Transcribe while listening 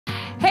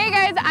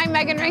I'm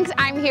Meghan Rienks.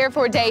 I'm here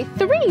for day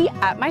 3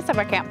 at my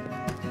summer camp.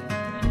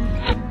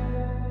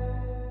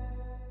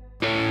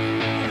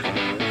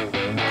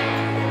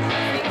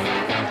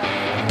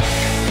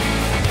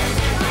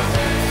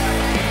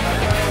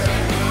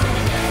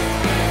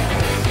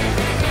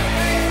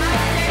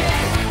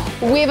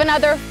 We have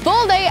another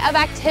full day of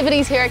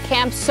activities here at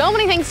camp, so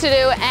many things to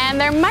do,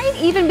 and there might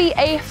even be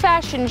a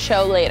fashion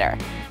show later,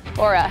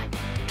 or a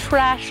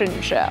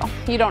trashin' show.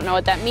 You don't know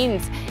what that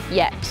means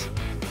yet.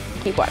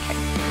 Keep watching.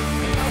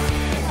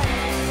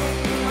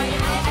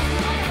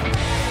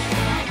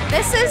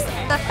 This is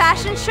the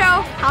fashion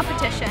show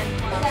competition.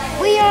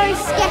 We are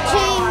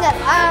sketching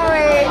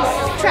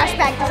our trash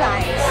bag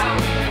designs.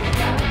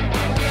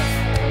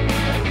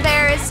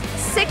 There's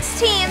 6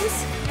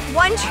 teams.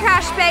 1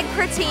 trash bag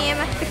per team.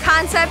 The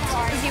concept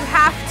is you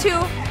have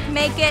to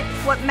make it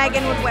what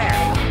Meghan would wear.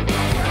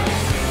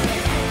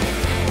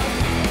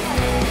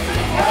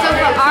 So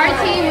for our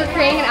team, we're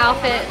creating an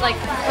outfit like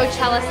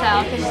Coachella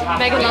style because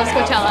Meghan loves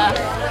Coachella.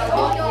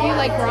 Do you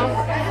like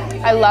romper?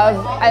 I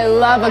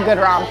love a good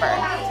romper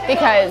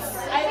because,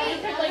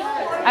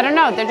 I don't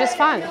know, they're just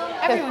fun.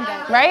 Everyone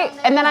does. Right?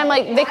 And then I'm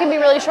like, they can be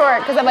really short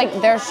because I'm like,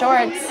 they're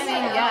shorts. I mean,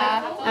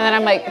 yeah. And then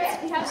I'm like,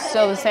 it's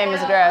still the same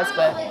as a dress,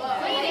 but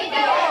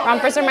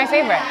rompers are my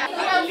favorite.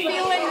 We are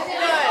feeling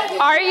good.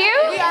 Are you?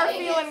 We are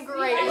feeling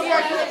great. We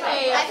are doing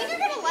I think you're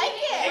gonna like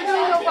it. We're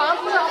doing a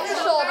romper off the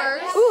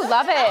shoulders. Ooh,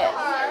 love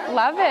it.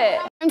 Love it.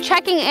 I'm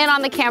checking in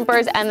on the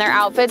campers and their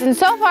outfits, and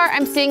so far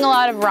I'm seeing a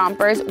lot of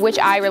rompers, which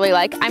I really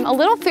like. I'm a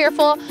little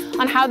fearful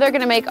on how they're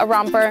gonna make a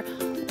romper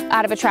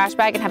out of a trash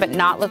bag and have it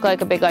not look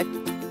like a big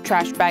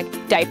trash bag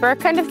diaper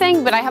kind of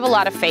thing, but I have a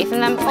lot of faith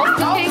in them.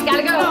 Okay,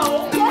 gotta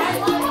go.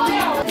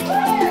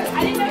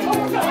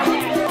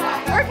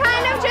 We're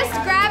kind of just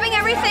grabbing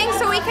everything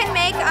so we can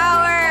make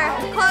our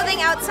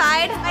clothing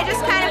outside. I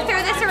just kind of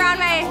threw this around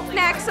my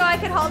neck so I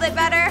could hold it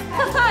better.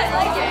 I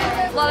like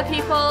it. A lot of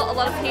people, a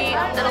lot of heat,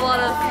 and a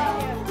lot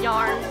of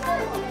yarn.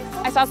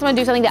 I saw someone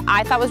do something that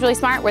I thought was really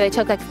smart, where they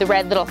took like the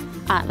red little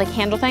like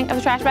handle thing of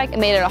the trash bag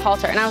and made it a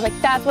halter. And I was like,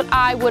 that's what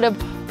I would have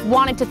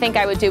wanted to think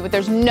I would do, but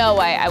there's no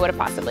way I would have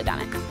possibly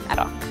done it at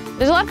all.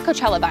 There's a lot of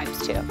Coachella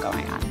vibes too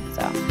going on,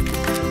 so.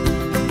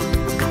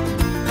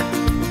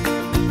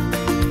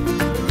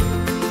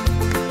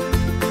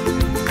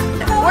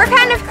 We're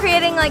kind of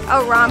creating like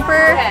a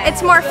romper.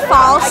 It's more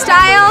fall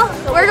style.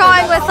 We're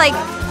going with like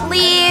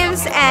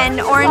leaves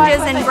and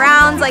oranges and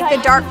browns, like the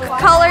dark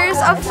colors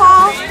of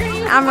fall.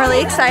 I'm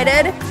really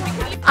excited.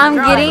 I'm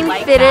getting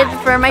fitted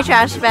for my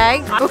trash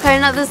bag. We're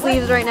cutting out the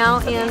sleeves right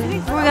now,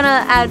 and we're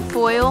gonna add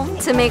foil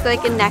to make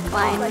like a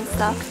neckline and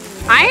stuff.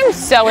 I am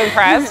so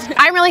impressed.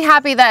 I'm really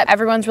happy that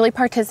everyone's really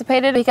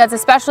participated, because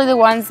especially the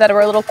ones that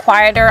were a little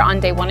quieter on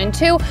day 1 and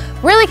 2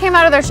 really came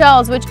out of their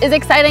shells, which is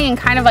exciting and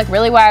kind of like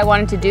really why I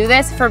wanted to do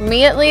this. For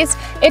me at least,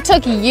 it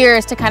took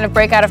years to kind of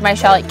break out of my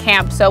shell at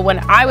camp. So when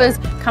I was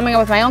coming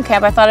up with my own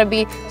camp, I thought it'd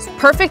be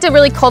perfect to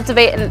really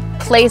cultivate a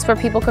place where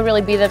people could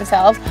really be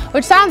themselves,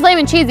 which sounds lame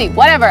and cheesy.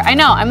 Whatever, I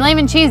know, I'm lame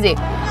and cheesy.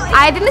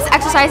 I think this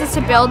exercise is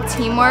to build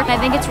teamwork. I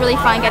think it's really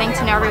fun getting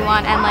to know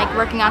everyone and like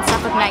working on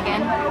stuff with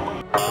Meghan.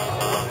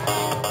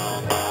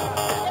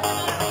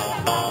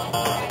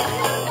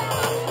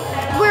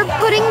 We're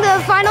putting the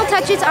final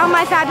touches on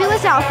my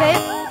fabulous outfit.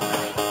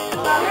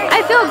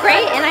 I feel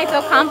great and I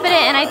feel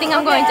confident, and I think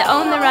I'm going to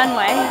own the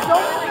runway.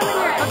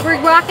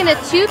 We're rocking a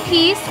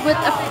 2-piece with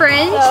a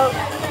fringe.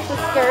 The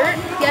skirt.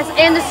 Yes,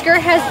 and the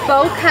skirt has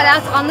bow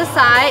cutouts on the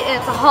side, and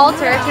it's a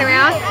halter, turn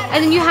around.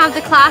 And then you have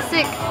the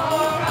classic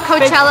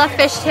Coachella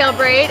fishtail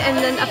braid, and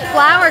then a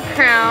flower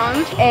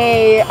crown.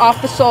 A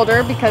off the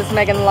shoulder because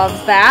Meghan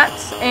loves that,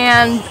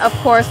 and of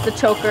course the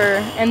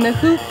choker and the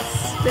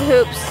hoops. The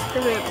hoops.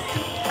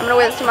 I'm gonna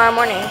wear this tomorrow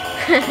morning.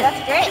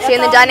 That's great. See you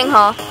in the dining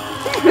hall.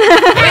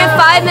 In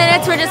 5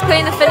 minutes, we're just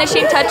putting the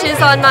finishing touches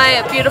on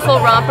my beautiful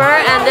romper,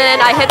 and then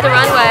I hit the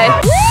runway.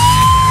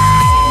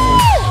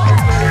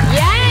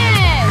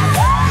 Yes!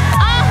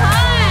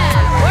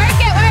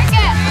 Work it, work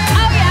it!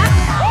 Oh yeah!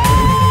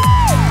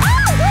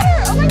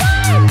 Oh my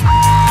god!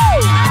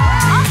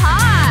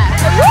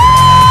 Woo!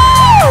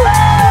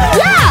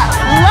 Yeah!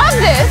 Love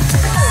this!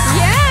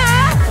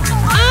 Yeah!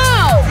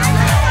 Oh!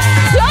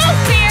 So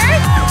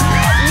fierce!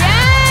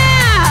 Yeah!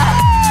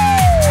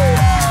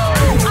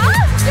 Oh,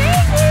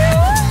 thank you!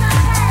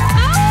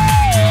 Oh!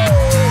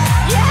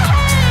 Yes!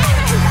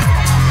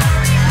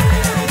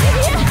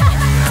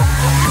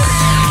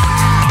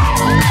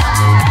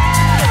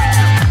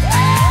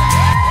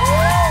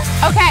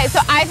 Okay, so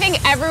I think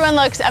everyone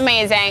looks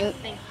amazing.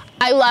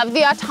 I love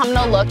the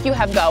autumnal look you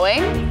have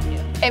going.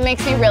 It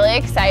makes me really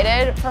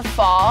excited for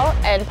fall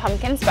and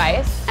pumpkin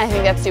spice. I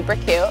think that's super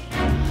cute.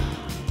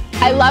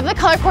 I love the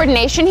color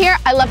coordination here.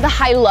 I love the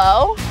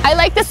high-low. I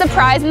like the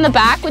surprise in the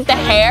back with the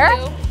hair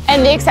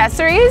and the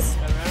accessories.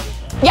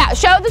 Yeah,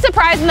 show the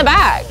surprise in the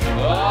back. We've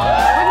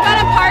got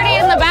a party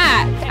in the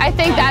back. I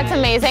think that's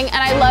amazing,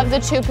 and I love the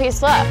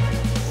 2-piece look.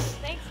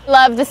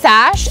 Love the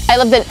sash. I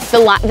love the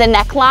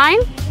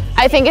neckline.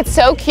 I think it's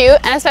so cute,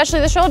 and especially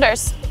the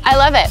shoulders. I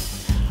love it.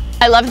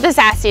 I love the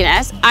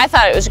sassiness. I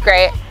thought it was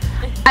great.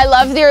 I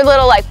love your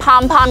little like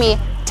pom-pommy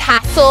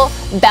tassel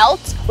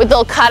belt with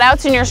little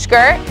cutouts in your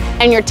skirt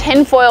and your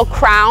tinfoil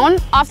crown.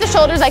 Off the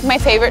shoulder is like my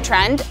favorite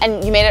trend,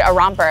 and you made it a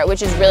romper,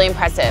 which is really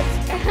impressive.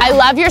 I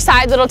love your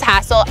side little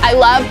tassel. I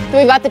love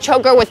that we got the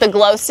choker with the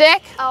glow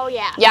stick. Oh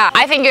yeah. Yeah,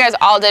 I think you guys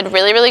all did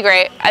really, really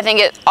great. I think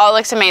it all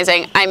looks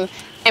amazing. I'm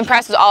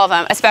impressed with all of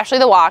them, especially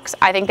the walks.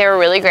 I think they were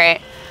really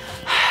great.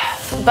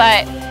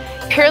 But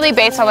purely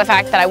based on the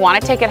fact that I want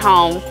to take it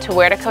home to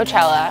wear to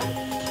Coachella,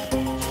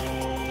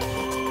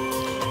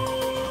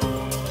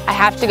 I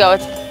have to go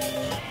with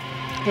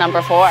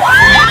number 4.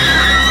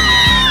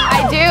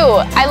 I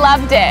do. I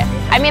loved it.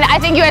 I mean, I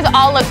think you guys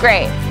all look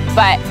great,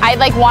 but I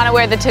like want to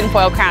wear the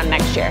tinfoil crown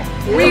next year.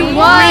 We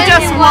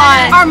just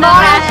won. Our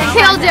model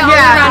killed it on the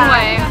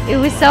runway. It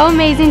was so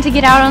amazing to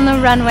get out on the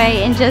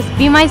runway and just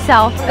be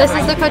myself. This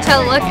is the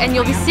Coachella look, and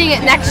you'll be seeing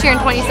it next year in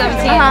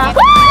 2017.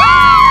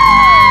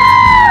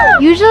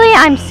 Usually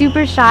I'm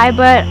super shy,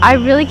 but I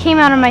really came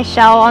out of my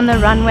shell on the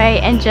runway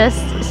and just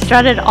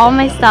strutted all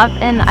my stuff,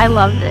 and I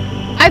loved it.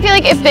 I feel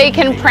like if they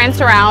can prance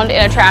around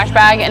in a trash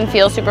bag and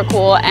feel super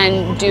cool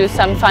and do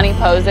some funny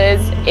poses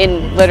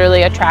in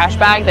literally a trash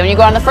bag, then when you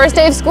go on the first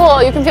day of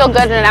school, you can feel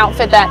good in an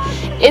outfit that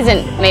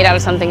isn't made out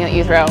of something that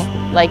you throw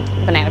like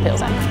banana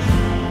peels in.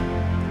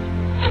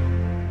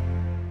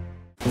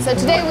 So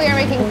today we are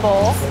making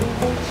bowls.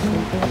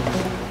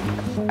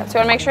 So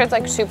you want to make sure it's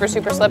like super,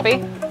 super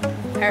slippy.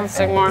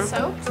 Perfect. More.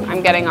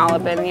 I'm getting all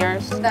up in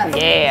yours.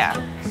 Yeah.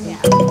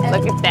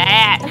 Look at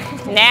that.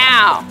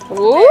 Now.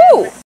 Woo!